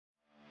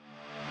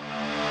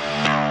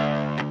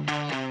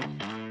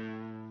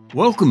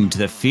Welcome to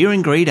the Fear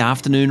and Greed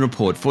Afternoon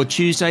Report for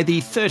Tuesday,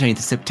 the 13th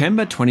of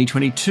September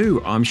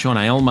 2022. I'm Sean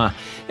Aylmer.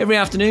 Every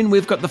afternoon,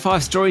 we've got the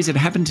 5 stories that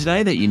happened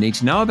today that you need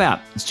to know about.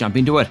 Let's jump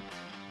into it.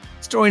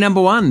 Story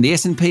number 1, the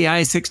S&P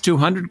ASX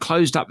 200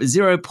 closed up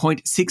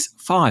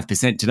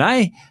 0.65%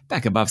 today,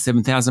 back above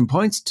 7,000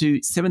 points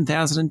to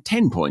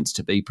 7,010 points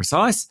to be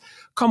precise.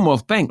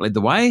 Commonwealth Bank led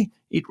the way.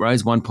 It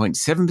rose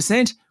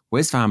 1.7%.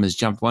 Wesfarmers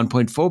jumped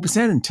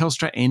 1.4% and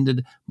Telstra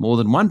ended more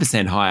than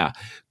 1% higher.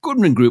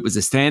 Goodman Group was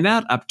a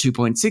standout, up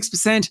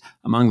 2.6%.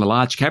 Among the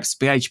large caps,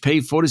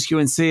 BHP, Fortescue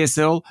and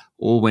CSL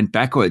all went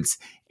backwards.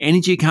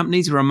 Energy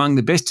companies were among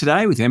the best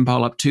today, with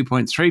Ampol up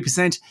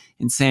 2.3%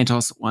 and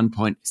Santos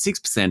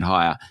 1.6%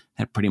 higher.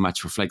 That pretty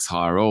much reflects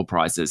higher oil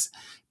prices.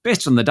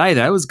 Best on the day,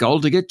 though, was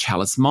gold digger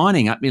Chalice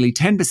Mining, up nearly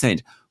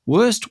 10%.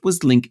 Worst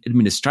was Link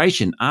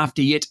Administration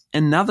after yet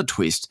another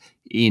twist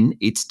in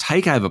its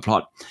takeover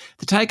plot.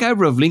 The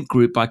takeover of Link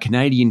Group by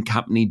Canadian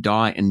company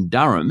Dye &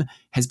 Durham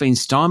has been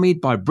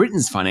stymied by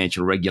Britain's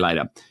financial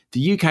regulator.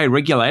 The UK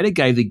regulator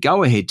gave the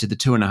go-ahead to the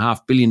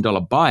 $2.5 billion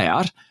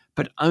buyout,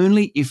 but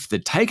only if the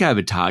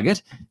takeover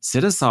target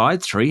set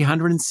aside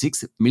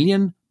 £306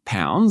 million,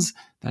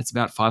 that's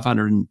about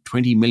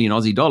 520 million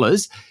Aussie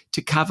dollars,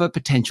 to cover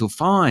potential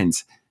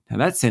fines. Now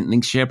that sent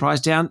Link's share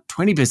price down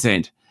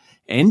 20%.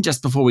 And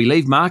just before we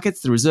leave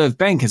markets, the Reserve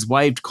Bank has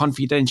waived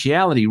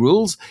confidentiality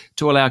rules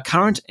to allow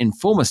current and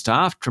former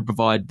staff to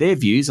provide their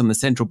views on the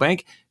central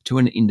bank to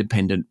an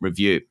independent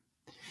review.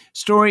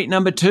 Story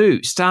number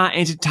 2, Star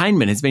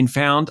Entertainment has been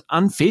found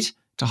unfit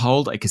to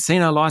hold a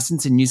casino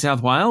licence in New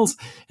South Wales,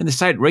 and the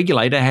state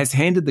regulator has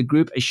handed the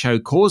group a show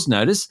cause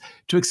notice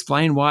to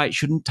explain why it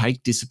shouldn't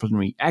take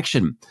disciplinary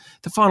action.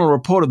 The final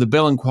report of the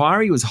Bell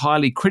inquiry was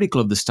highly critical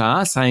of the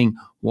Star, saying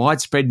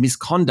widespread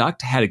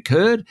misconduct had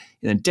occurred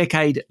in a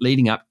decade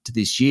leading up to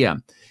this year.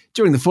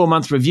 During the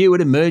 4-month review,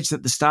 it emerged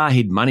that the Star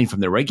hid money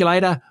from the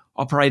regulator,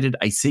 operated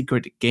a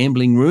secret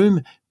gambling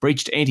room,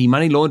 breached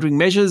anti-money laundering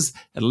measures,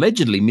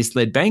 allegedly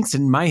misled banks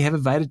and may have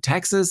evaded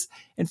taxes,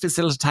 and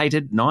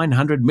facilitated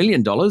 $900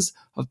 million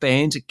of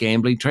banned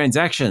gambling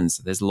transactions.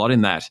 There's a lot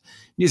in that.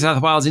 New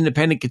South Wales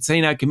Independent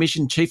Casino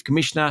Commission Chief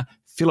Commissioner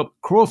Philip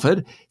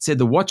Crawford said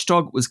the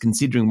watchdog was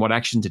considering what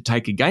action to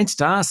take against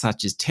Star,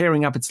 such as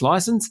tearing up its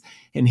licence,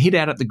 and hit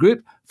out at the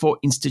group for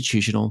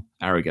institutional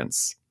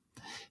arrogance.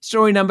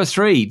 Story number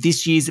 3,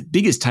 this year's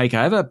biggest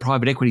takeover,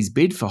 private equity's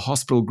bid for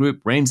hospital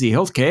group Ramsay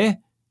Health Care,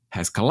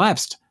 has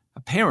collapsed,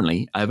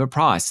 apparently over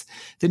price.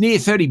 The near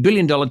 $30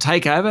 billion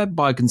takeover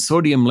by a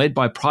consortium led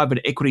by private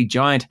equity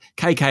giant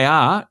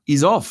KKR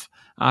is off,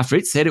 after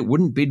it said it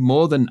wouldn't bid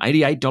more than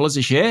 $88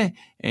 a share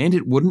and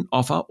it wouldn't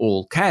offer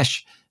all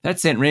cash. That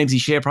sent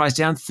Ramsay's share price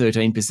down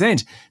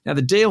 13%. Now,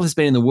 the deal has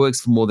been in the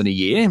works for more than a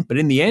year, but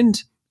in the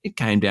end, it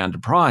came down to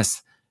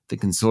price. The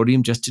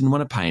consortium just didn't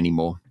want to pay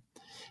anymore.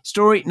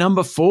 Story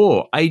number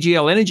 4,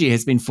 AGL Energy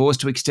has been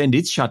forced to extend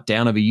its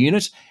shutdown of a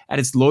unit at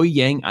its Loy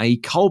Yang A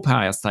coal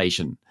power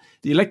station.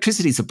 The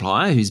electricity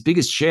supplier, whose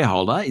biggest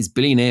shareholder is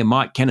billionaire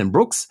Mike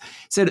Cannon-Brookes,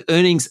 said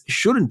earnings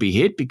shouldn't be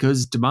hit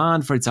because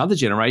demand for its other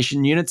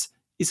generation units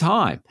is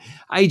high.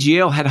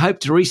 AGL had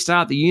hoped to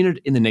restart the unit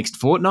in the next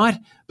fortnight,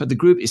 but the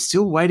group is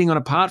still waiting on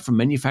a part from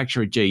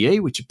manufacturer GE,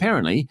 which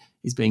apparently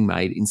is being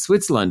made in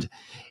Switzerland.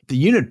 The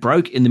unit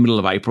broke in the middle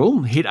of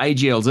April, hit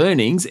AGL's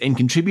earnings, and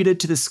contributed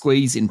to the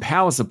squeeze in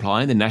power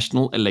supply in the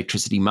national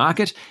electricity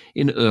market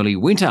in early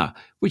winter,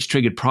 which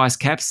triggered price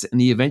caps and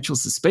the eventual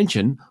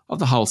suspension of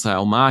the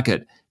wholesale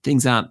market.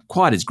 Things aren't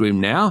quite as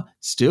grim now.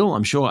 Still,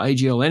 I'm sure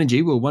AGL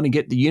Energy will want to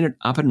get the unit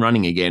up and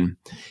running again.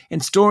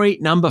 And story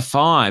number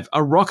 5,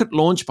 a rocket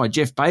launched by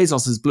Jeff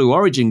Bezos' Blue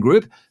Origin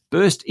group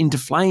burst into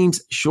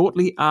flames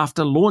shortly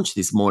after launch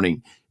this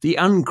morning. The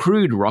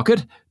uncrewed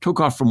rocket took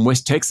off from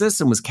West Texas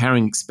and was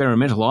carrying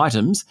experimental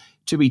items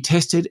to be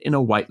tested in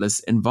a weightless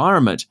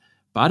environment,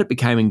 but it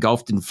became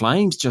engulfed in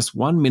flames just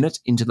 1 minute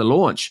into the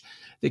launch.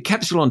 The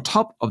capsule on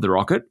top of the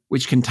rocket,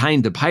 which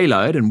contained the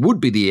payload and would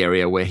be the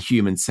area where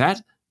humans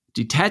sat,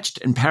 detached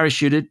and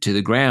parachuted to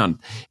the ground.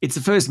 It's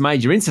the first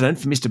major incident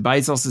for Mr.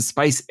 Bezos'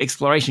 space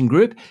exploration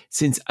group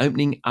since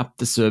opening up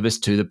the service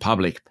to the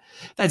public.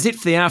 That's it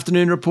for the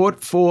afternoon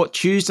report for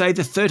Tuesday,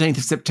 the 13th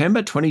of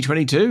September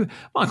 2022.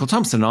 Michael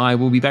Thompson and I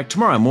will be back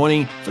tomorrow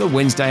morning for the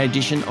Wednesday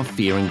edition of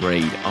Fear and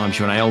Greed. I'm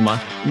Sean Aylmer.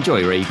 Enjoy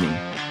your evening.